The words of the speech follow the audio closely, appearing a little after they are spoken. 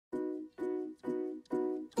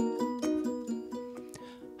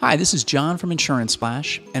Hi, this is John from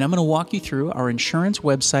InsuranceSplash, and I'm going to walk you through our insurance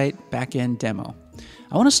website backend demo.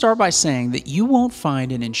 I want to start by saying that you won't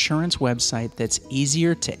find an insurance website that's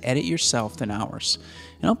easier to edit yourself than ours,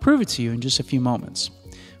 and I'll prove it to you in just a few moments.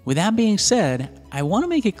 With that being said, I want to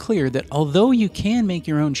make it clear that although you can make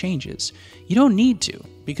your own changes, you don't need to,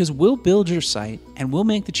 because we'll build your site and we'll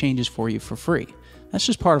make the changes for you for free. That's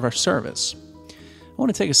just part of our service. I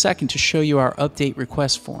want to take a second to show you our update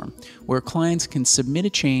request form, where clients can submit a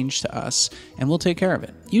change to us and we'll take care of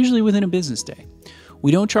it, usually within a business day. We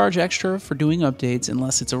don't charge extra for doing updates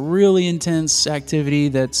unless it's a really intense activity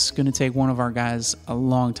that's going to take one of our guys a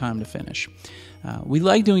long time to finish. We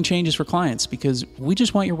like doing changes for clients because we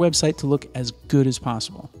just want your website to look as good as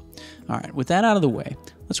possible. All right, with that out of the way,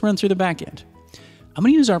 let's run through the back end. I'm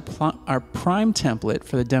going to use our Prime template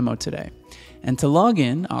for the demo today. And to log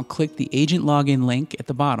in, I'll click the agent login link at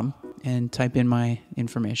the bottom and type in my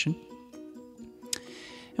information.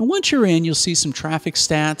 And once you're in, you'll see some traffic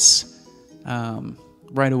stats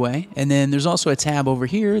right away. And then there's also a tab over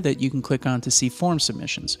here that you can click on to see form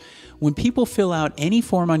submissions. When people fill out any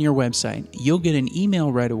form on your website, you'll get an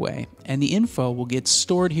email right away, and the info will get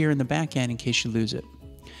stored here in the back end in case you lose it.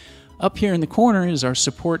 Up here in the corner is our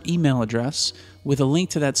support email address with a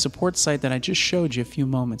link to that support site that I just showed you a few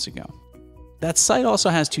moments ago. That site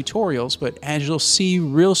also has tutorials, but as you'll see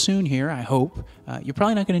real soon here, I hope, you're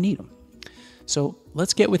probably not going to need them. So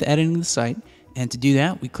let's get with editing the site, and to do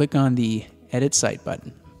that, we click on the Edit Site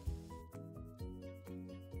button.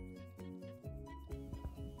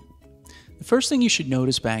 The first thing you should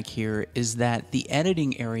notice back here is that the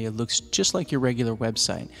editing area looks just like your regular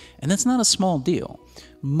website, and that's not a small deal.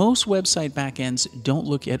 Most website backends don't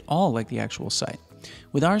look at all like the actual site.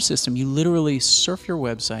 With our system, you literally surf your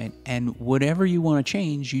website, and whatever you want to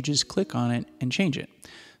change, you just click on it and change it.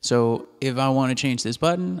 So if I want to change this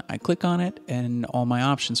button, I click on it, and all my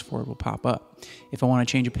options for it will pop up. If I want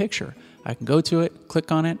to change a picture, I can go to it,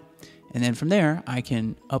 click on it, and then from there, I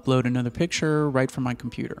can upload another picture right from my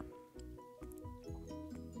computer.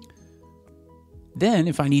 Then,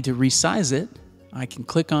 if I need to resize it, I can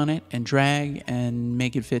click on it and drag and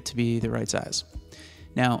make it fit to be the right size.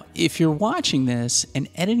 Now, if you're watching this and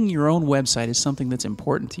editing your own website is something that's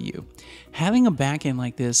important to you, having a backend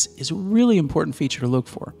like this is a really important feature to look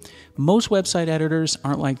for. Most website editors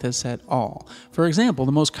aren't like this at all. For example,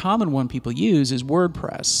 the most common one people use is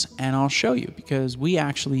WordPress, and I'll show you because we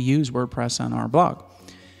actually use WordPress on our blog.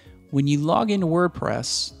 When you log into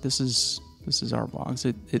WordPress, this is our blogs,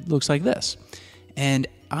 it looks like this. And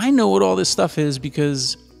I know what all this stuff is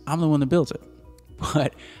because I'm the one that built it.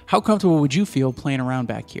 But how comfortable would you feel playing around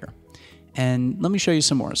back here? And let me show you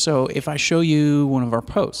some more. So if I show you one of our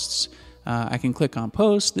posts, I can click on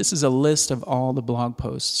post. This is a list of all the blog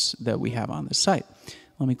posts that we have on this site.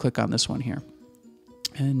 Let me click on this one here.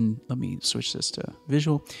 And let me switch this to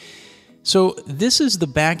visual. So this is the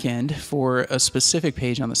back end for a specific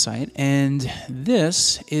page on the site, and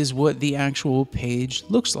this is what the actual page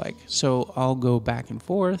looks like. So I'll go back and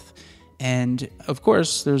forth, and of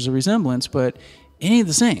course there's a resemblance, but it ain't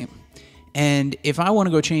the same. And if I want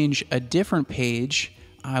to go change a different page,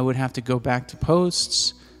 I would have to go back to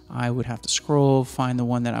posts, I would have to scroll, find the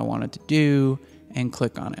one that I wanted to do, and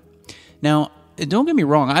click on it. Now, don't get me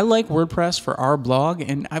wrong, I like WordPress for our blog,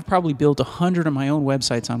 and I've probably built 100 of my own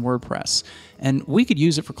websites on WordPress, and we could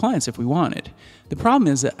use it for clients if we wanted. The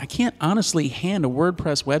problem is that I can't honestly hand a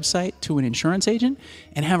WordPress website to an insurance agent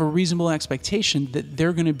and have a reasonable expectation that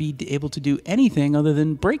they're going to be able to do anything other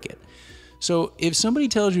than break it. So if somebody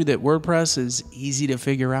tells you that WordPress is easy to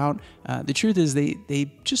figure out, the truth is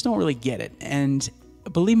they just don't really get it. And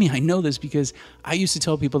believe me, I know this because I used to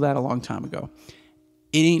tell people that a long time ago.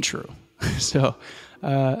 It ain't true. So,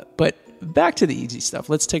 but back to the easy stuff.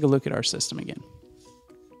 Let's take a look at our system again.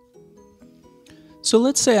 So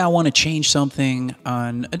let's say I want to change something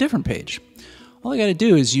on a different page. All I got to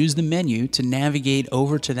do is use the menu to navigate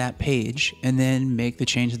over to that page and then make the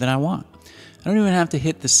change that I want. I don't even have to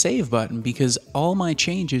hit the save button because all my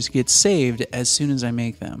changes get saved as soon as I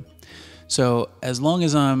make them. So as long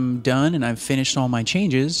as I'm done and I've finished all my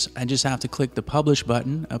changes, I just have to click the publish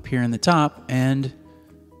button up here in the top and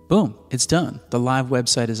boom, it's done. The live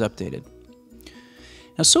website is updated.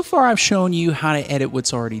 Now, so far I've shown you how to edit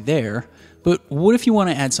what's already there, but what if you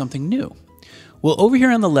want to add something new? Well, over here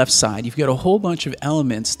on the left side, you've got a whole bunch of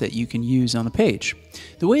elements that you can use on the page.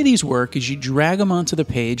 The way these work is you drag them onto the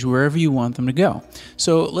page wherever you want them to go.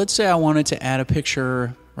 So let's say I wanted to add a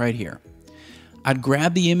picture right here. I'd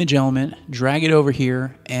grab the image element, drag it over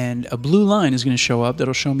here, and a blue line is going to show up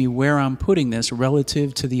that'll show me where I'm putting this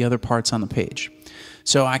relative to the other parts on the page.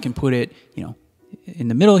 So I can put it, in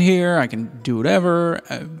the middle here. I can do whatever.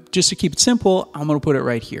 Just to keep it simple, I'm going to put it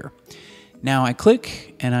right here. Now I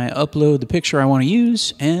click and I upload the picture I want to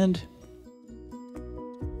use, and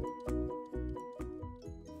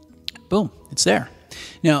boom, it's there.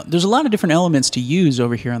 Now, there's a lot of different elements to use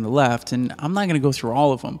over here on the left, and I'm not going to go through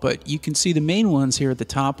all of them, but you can see the main ones here at the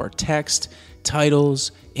top are text,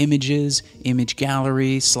 titles, images, image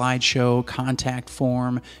gallery, slideshow, contact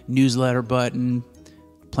form, newsletter button,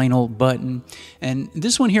 plain old button. And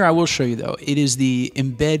this one here I will show you though. It is the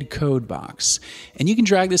embed code box. And you can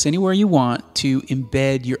drag this anywhere you want to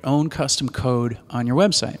embed your own custom code on your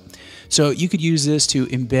website. So you could use this to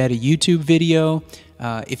embed a YouTube video.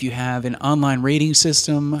 If you have an online rating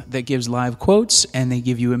system that gives live quotes and they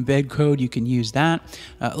give you embed code, you can use that.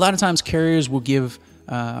 A lot of times carriers will give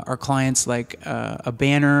our clients like a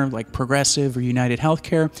banner like Progressive or United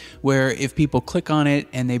Healthcare, where if people click on it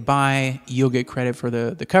and they buy, you'll get credit for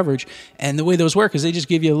the coverage. And the way those work is they just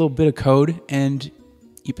give you a little bit of code and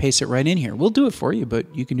you paste it right in here. We'll do it for you,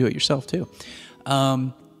 but you can do it yourself too.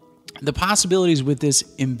 The possibilities with this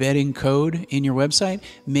embedding code in your website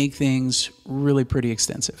make things really pretty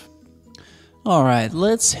extensive. All right,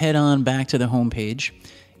 let's head on back to the home page,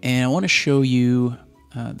 and I want to show you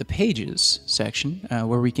the pages section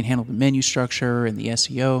where we can handle the menu structure and the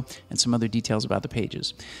SEO and some other details about the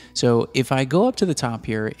pages. So if I go up to the top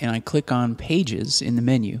here and I click on pages in the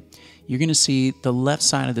menu, you're going to see the left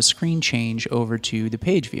side of the screen change over to the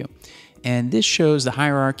page view. And this shows the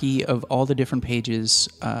hierarchy of all the different pages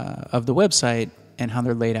of the website and how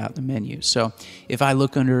they're laid out in the menu. So if I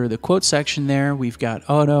look under the quote section there, we've got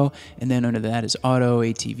auto, and then under that is auto,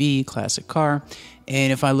 ATV, classic car.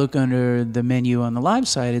 And if I look under the menu on the live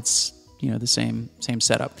side, it's the same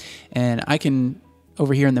setup. And I can,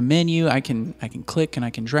 over here in the menu, I can click and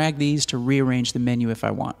I can drag these to rearrange the menu if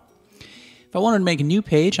I want. If I wanted to make a new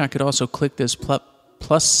page, I could also click this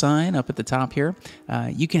plus sign up at the top here.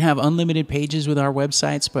 You can have unlimited pages with our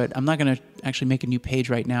websites, but I'm not going to actually make a new page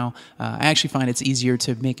right now. I actually find it's easier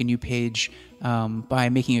to make a new page by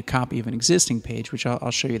making a copy of an existing page, which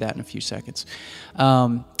I'll show you that in a few seconds.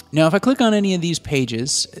 Now, if I click on any of these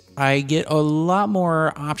pages, I get a lot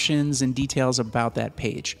more options and details about that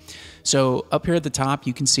page. So up here at the top,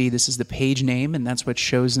 you can see this is the page name, and that's what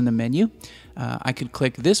shows in the menu. I could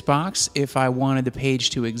click this box if I wanted the page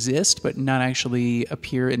to exist but not actually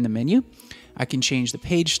appear in the menu. I can change the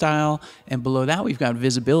page style, and below that we've got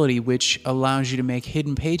visibility, which allows you to make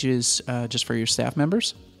hidden pages just for your staff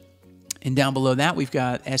members. And down below that we've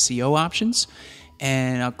got SEO options,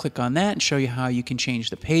 and I'll click on that and show you how you can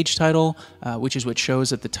change the page title, which is what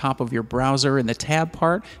shows at the top of your browser in the tab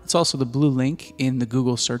part. It's also the blue link in the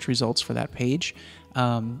Google search results for that page.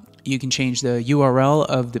 You can change the URL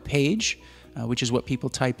of the page, which is what people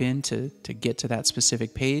type in to get to that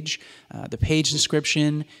specific page. The page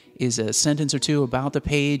description is a sentence or two about the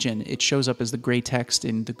page, and it shows up as the gray text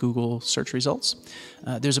in the Google search results.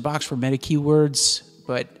 There's a box for meta keywords,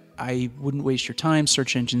 but I wouldn't waste your time.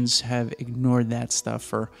 Search engines have ignored that stuff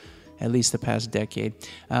for at least the past decade.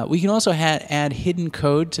 We can also add hidden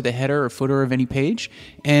code to the header or footer of any page.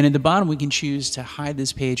 And at the bottom, we can choose to hide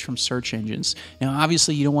this page from search engines. Now,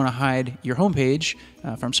 obviously, you don't want to hide your homepage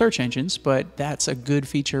from search engines, but that's a good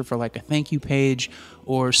feature for like a thank you page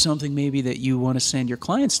or something maybe that you want to send your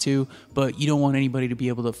clients to, but you don't want anybody to be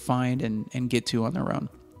able to find and get to on their own.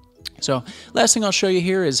 So last thing I'll show you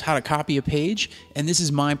here is how to copy a page, and this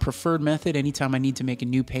is my preferred method anytime I need to make a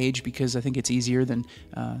new page because I think it's easier than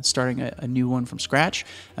starting a new one from scratch.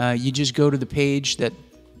 You just go to the page that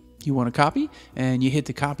you want to copy and you hit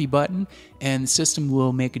the copy button, and the system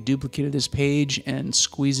will make a duplicate of this page and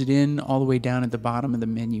squeeze it in all the way down at the bottom of the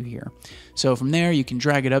menu here. So from there you can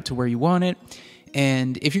drag it up to where you want it.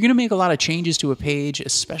 And if you're going to make a lot of changes to a page,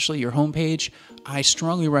 especially your home page, I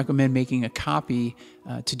strongly recommend making a copy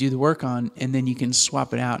to do the work on, and then you can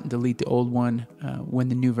swap it out and delete the old one when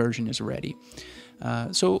the new version is ready.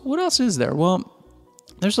 So what else is there? Well,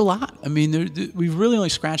 there's a lot. I mean, we've really only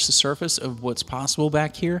scratched the surface of what's possible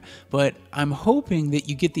back here, but I'm hoping that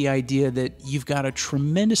you get the idea that you've got a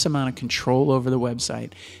tremendous amount of control over the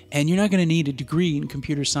website, and you're not going to need a degree in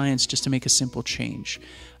computer science just to make a simple change.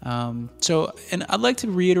 And I'd like to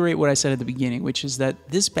reiterate what I said at the beginning, which is that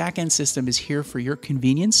this backend system is here for your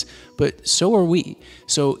convenience, but so are we.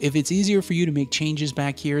 So if it's easier for you to make changes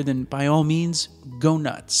back here, then by all means, go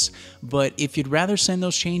nuts. But if you'd rather send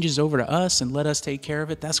those changes over to us and let us take care of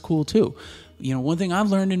it, that's cool too. One thing I've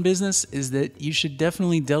learned in business is that you should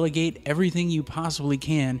definitely delegate everything you possibly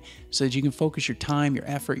can so that you can focus your time, your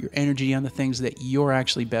effort, your energy on the things that you're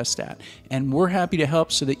actually best at. And we're happy to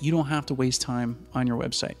help so that you don't have to waste time on your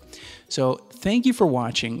website. So thank you for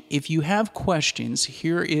watching. If you have questions,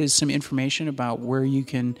 here is some information about where you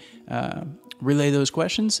can relay those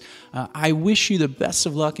questions. I wish you the best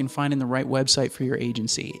of luck in finding the right website for your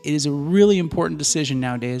agency. It is a really important decision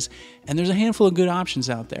nowadays, and there's a handful of good options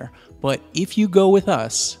out there. But if you go with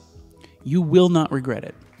us, you will not regret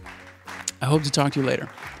it. I hope to talk to you later.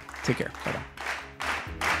 Take care. Bye-bye.